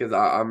love that because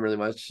I'm very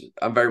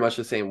much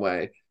the same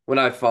way. When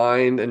I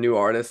find a new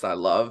artist I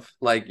love,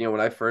 like,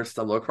 when I first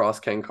stumbled across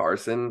Ken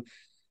Carson,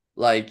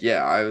 like,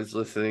 yeah, I was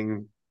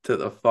listening to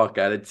the fuck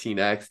out of Teen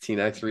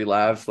X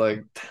Relapse,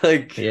 like,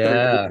 I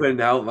Yeah, couldn't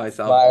help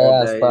myself fire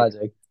ass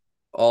project.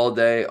 all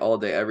day,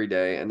 every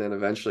day, and then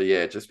eventually, yeah,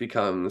 it just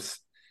becomes,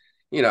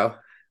 you know,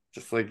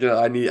 just like,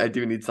 I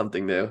do need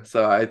something new.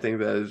 So I think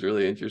that is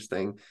really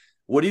interesting.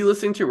 What are you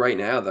listening to right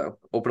now, though?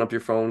 Open up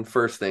your phone,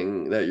 first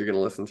thing that you're gonna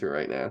listen to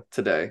right now,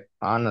 today.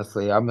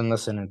 Honestly, I've been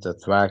listening to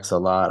Thrax a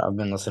lot. I've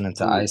been listening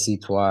to Mm, Icy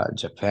Twat,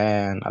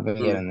 Japan. I've been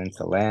mm, getting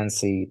into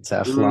Lancey,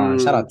 Teflon.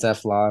 Shout mm. out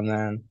Teflon,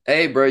 man.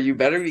 Hey, bro, you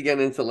better be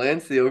getting into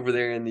Lancey over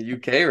there in the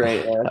UK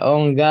right now.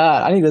 Oh my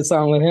God, I need a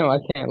song with him. I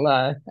can't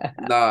lie.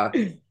 Nah,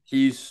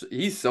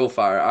 he's so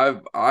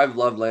fire. I've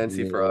loved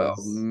Lancey for a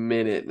Yes.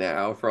 minute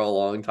now, for a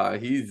long time.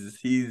 He's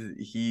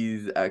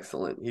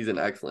excellent. He's an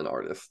excellent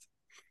artist.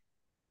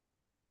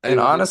 And Anyone?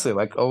 honestly,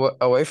 like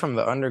away from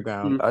the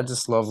underground, Mm, I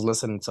just love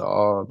listening to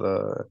all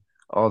the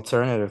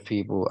alternative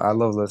people. I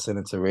love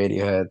listening to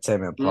Radiohead,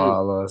 Tame mm,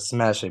 Impala,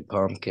 Smashing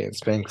Pumpkins,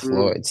 Pink mm.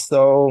 Floyd,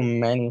 so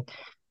many.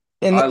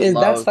 And I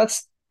love.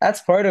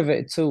 that's part of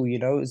it too, you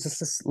know. It's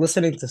just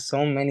listening to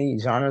so many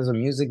genres of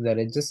music that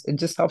it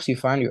just helps you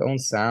find your own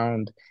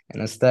sound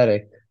and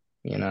aesthetic,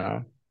 you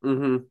know.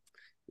 Hmm.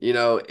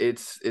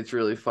 It's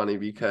really funny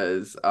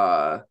because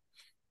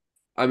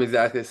I'm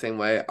exactly the same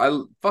way.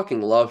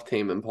 Fucking love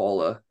Tame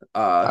Impala.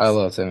 I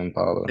love Tame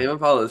Impala. Tame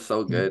Impala is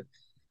so good.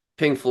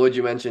 Pink Floyd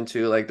you mentioned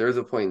too. Like there was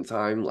a point in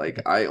time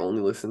like I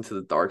only listened to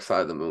the Dark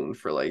Side of the Moon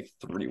for like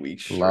 3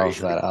 weeks Love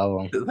straight. that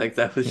album. Like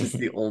that was just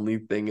the only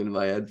thing in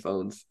my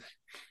headphones.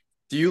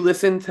 Do you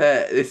listen to,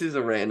 this is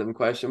a random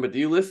question, but do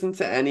you listen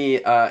to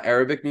any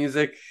Arabic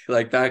music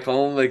like back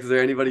home? Like is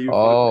there anybody you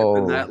fuck with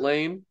in Oh, that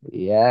lane?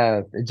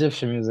 yeah,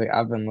 Egyptian music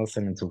I've been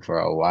listening to for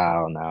a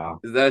while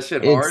now. Is that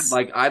shit hard? It's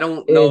Like I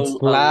don't it's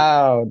know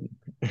loud.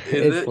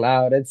 is It's it?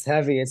 loud. It's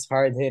heavy. It's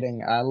hard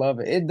hitting. I love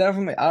it. It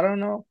definitely, I don't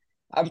know.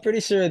 I'm pretty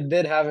sure it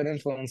did have an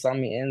influence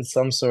on me in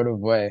some sort of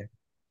way.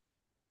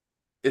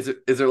 Is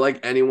there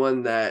like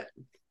anyone that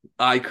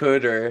I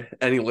could or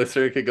any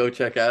listener could go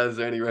check out? Is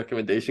there any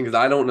recommendation? Because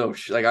I don't know.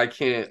 Like I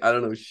can't. I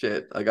don't know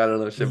shit. Like I don't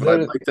know shit. But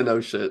I'd Lit like to know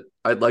shit.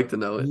 I'd like to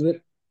know it.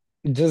 lit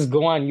just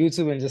go on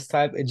YouTube and just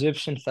type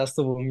Egyptian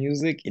festival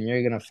music and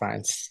you're gonna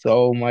find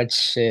so much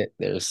shit.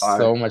 There's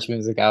so Fire. much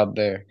music out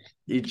there.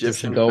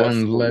 Just Egyptian go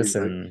and festival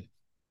music. listen.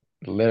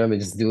 Literally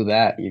just do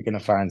that. You're gonna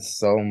find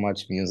so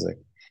much music.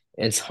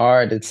 It's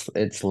hard,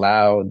 it's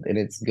loud, and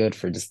it's good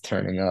for just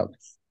turning up.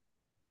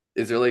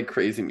 Is there like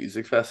crazy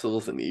music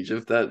festivals in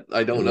Egypt that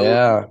I don't know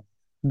about?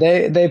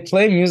 Yeah. They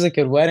play music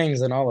at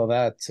weddings and all of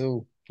that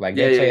too. Like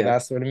Yeah, they yeah, play yeah,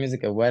 that sort of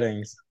music at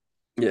weddings.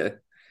 yeah.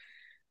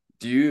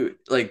 Do you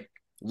like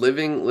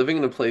living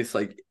in a place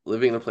like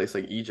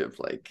Egypt?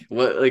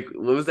 What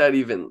was that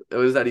even? What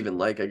was that even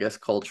like? I guess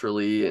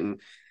culturally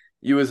and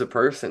you as a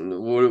person.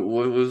 What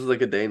was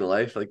like a day in the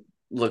life like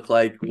look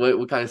like?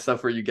 What kind of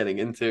stuff were you getting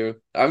into?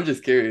 I'm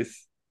just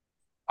curious.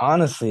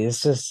 Honestly,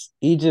 it's just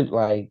Egypt,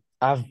 like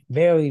I've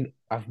barely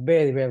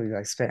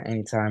like spent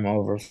any time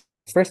over.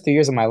 First 2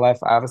 years of my life,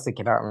 I obviously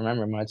cannot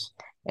remember much.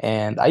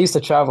 And I used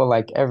to travel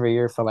like every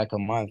year for like a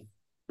month.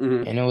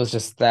 Hmm. And it was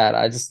just that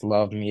I just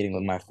loved meeting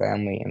with my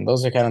family. And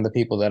those are kind of the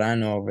people that I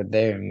know over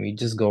there. And we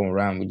just go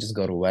around, we just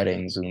go to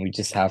weddings and we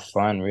just have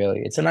fun,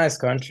 really. It's a nice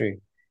country.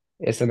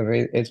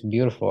 It's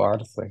beautiful,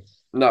 honestly.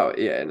 No,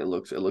 yeah, and it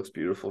looks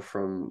beautiful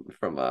from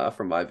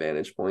my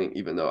vantage point,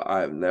 even though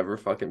I've never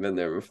fucking been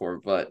there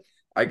before. But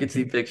I could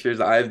see pictures.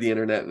 I have the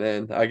internet,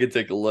 man. I could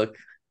take a look.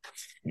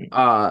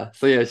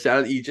 So yeah,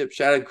 shout out Egypt,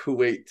 shout out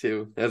Kuwait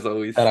too, as Shout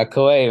always. out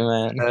Kuwait,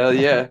 man. Hell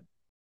yeah.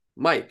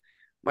 Mike,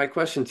 my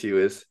question to you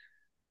is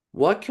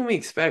what can we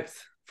expect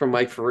from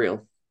Mike for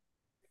real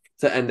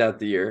to end out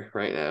the year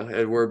right now?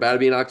 And we're about to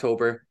be in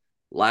October,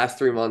 last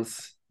 3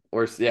 months,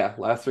 or yeah,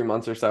 last 3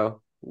 months or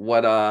so.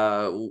 What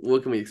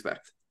can we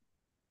expect?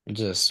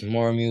 Just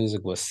more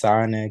music with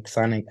Sonic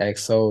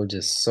XO,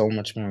 just so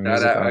much more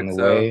Shout music out on the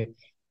XO. way.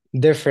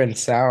 Different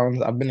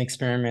sounds. I've been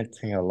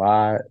experimenting a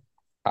lot.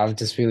 I've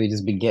just really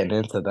just been getting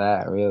into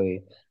that,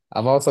 really.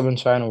 I've also been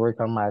trying to work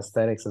on my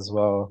aesthetics as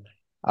well.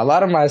 A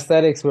lot of my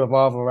aesthetics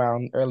revolve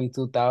around early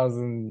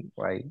 2000,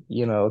 like,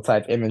 you know,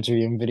 type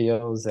imagery and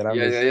videos, and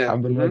Yeah, yeah, yeah.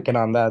 I've been Mm-hmm. working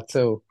on that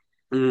too.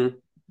 Mm-hmm.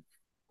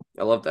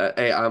 I love that.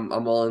 Hey, I'm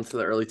all into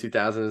the early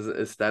 2000s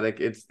aesthetic.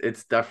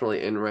 It's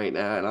definitely in right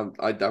now, and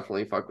I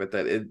definitely fuck with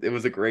it. It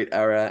was a great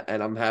era,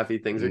 and I'm happy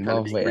things are kind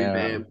of being Lovely era.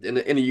 revamped in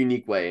a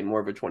unique way, in more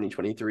of a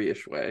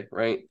 2023-ish way,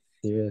 right?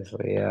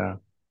 Seriously, yeah.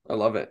 I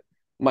love it.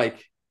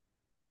 Mike,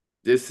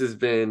 this has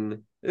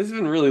been This has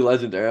been really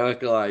legendary. I'm not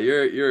gonna lie.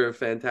 You're a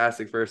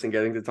fantastic person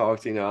getting to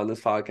talk to you now on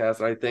this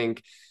podcast. I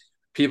think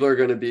people are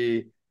gonna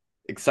be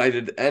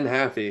excited and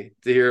happy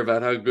to hear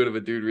about how good of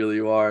a dude really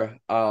you are.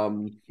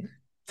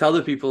 Tell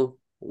the people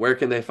where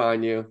can they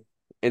find you?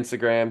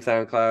 Instagram,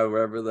 SoundCloud,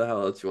 wherever the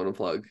hell else you want to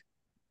plug.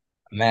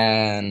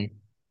 Man,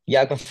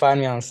 y'all can find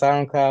me on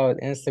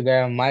SoundCloud,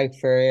 Instagram, Mike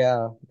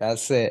Furial.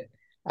 That's it.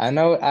 I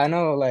know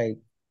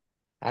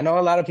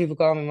a lot of people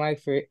call me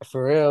Mike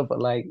for real, but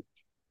like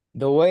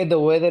the way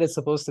that it's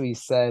supposed to be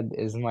said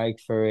is Mike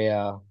for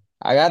real.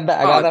 I got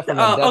that from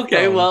a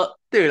Okay. Deftones. Well,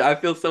 dude, I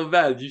feel so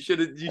bad. You should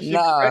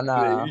No, correct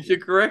me. You no.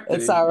 should correct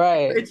It's me. all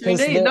right. It's your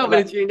Because name. they're No, but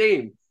like it's your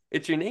name.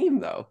 It's your name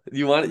though.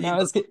 You want it? You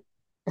no, it's good.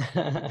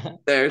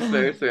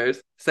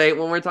 there's. Say it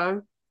one more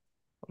time.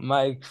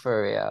 Mike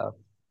for real.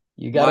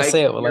 You gotta Mike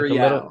say it with like a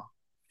little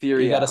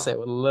Furial. you gotta Furial. say it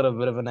with a little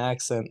bit of an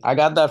accent. I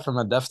got that from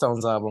a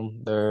Deftones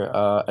album, their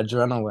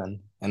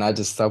Adrenaline, and I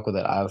just stuck with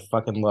it. I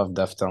fucking love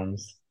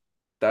Deftones.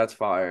 That's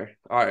fire.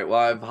 All right. Well,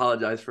 I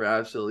apologize for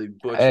absolutely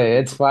Hey, butchering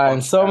it's the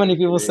fine. fuck So out of many your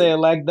people say name. it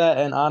like that,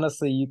 and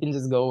honestly, you can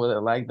just go with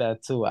it like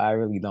that too. I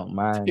really don't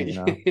mind, you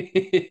know.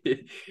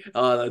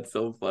 Oh, that's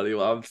so funny.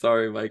 Well, I'm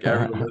sorry, Mike.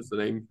 Everyone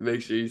listening,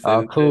 make sure you say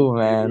Oh, the same cool,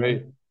 thing, right?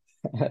 man.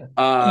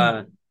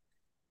 Uh,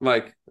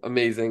 Mike,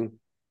 amazing.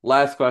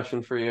 Last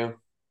question for you.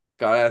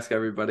 Gotta ask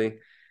everybody.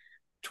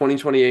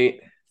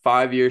 2028,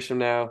 5 years from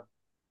now,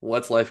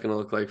 what's life gonna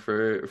look like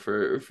for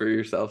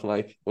yourself,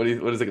 Mike? What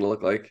is it gonna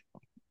look like?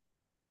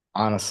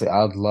 Honestly,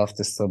 I would love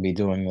to still be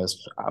doing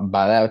this.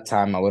 By that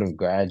time, I would have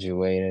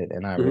graduated,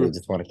 and I really Mhm.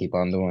 just want to keep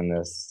on doing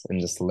this and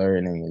just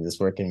learning and just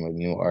working with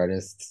new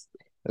artists.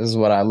 This is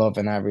what I love,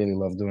 and I really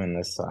love doing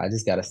this. So I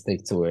just gotta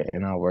stick to it,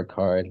 and I'll work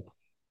hard,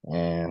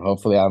 and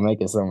hopefully, I'll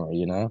make it somewhere,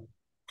 you know?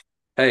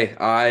 Hey,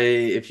 I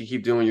if you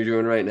keep doing what you're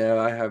doing right now,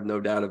 I have no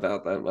doubt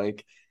about that,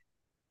 Mike.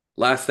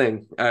 Last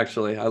thing,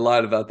 actually, I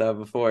lied about that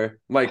before.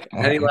 Mike,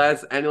 any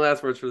last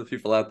words for the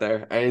people out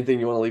there? Anything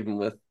you want to leave them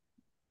with?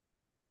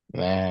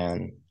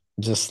 Man,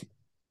 just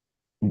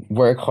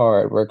work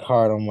hard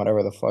on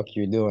whatever the fuck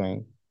you're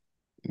doing.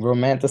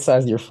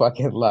 Romanticize your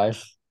fucking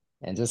life,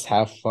 and just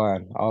have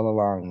fun all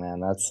along, man.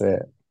 That's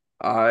it.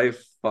 I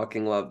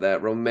fucking love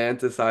that.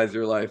 Romanticize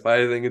your life.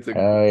 I think it's a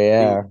Oh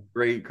yeah.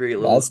 great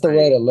little That's the way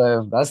saying. to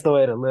live. That's the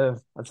way to live.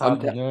 That's how I'm I've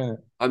te been doing it.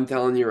 I'm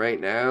telling you right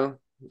now,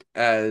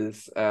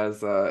 as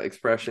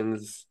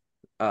expressions,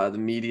 the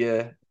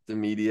media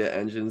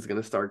engine is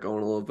gonna start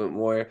going a little bit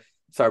more.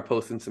 Start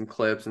posting some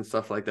clips and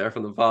stuff like that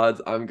from the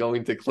pods. I'm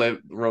going to clip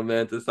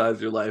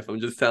romanticize your life. I'm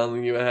just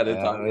telling you ahead of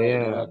time Oh right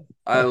yeah. now.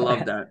 I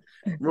love that.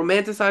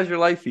 Romanticize your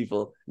life,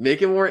 people.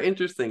 Make it more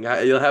interesting.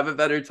 You'll have a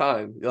better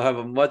time. You'll have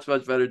a much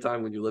better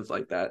time when you live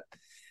like that.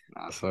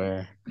 I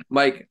swear.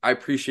 Mike, I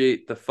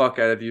appreciate the fuck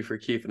out of you for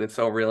keeping it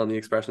so real on the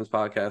Expressions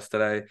podcast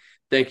today.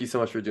 Thank you so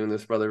much for doing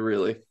this, brother.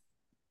 Really.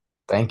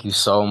 Thank you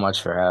so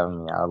much for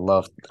having me. I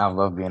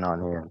love being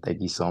on here.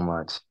 Thank you so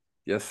much.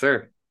 Yes,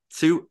 sir.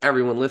 To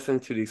everyone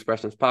listening to the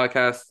Expressions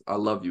podcast, I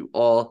love you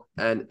all.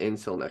 And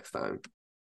until next time.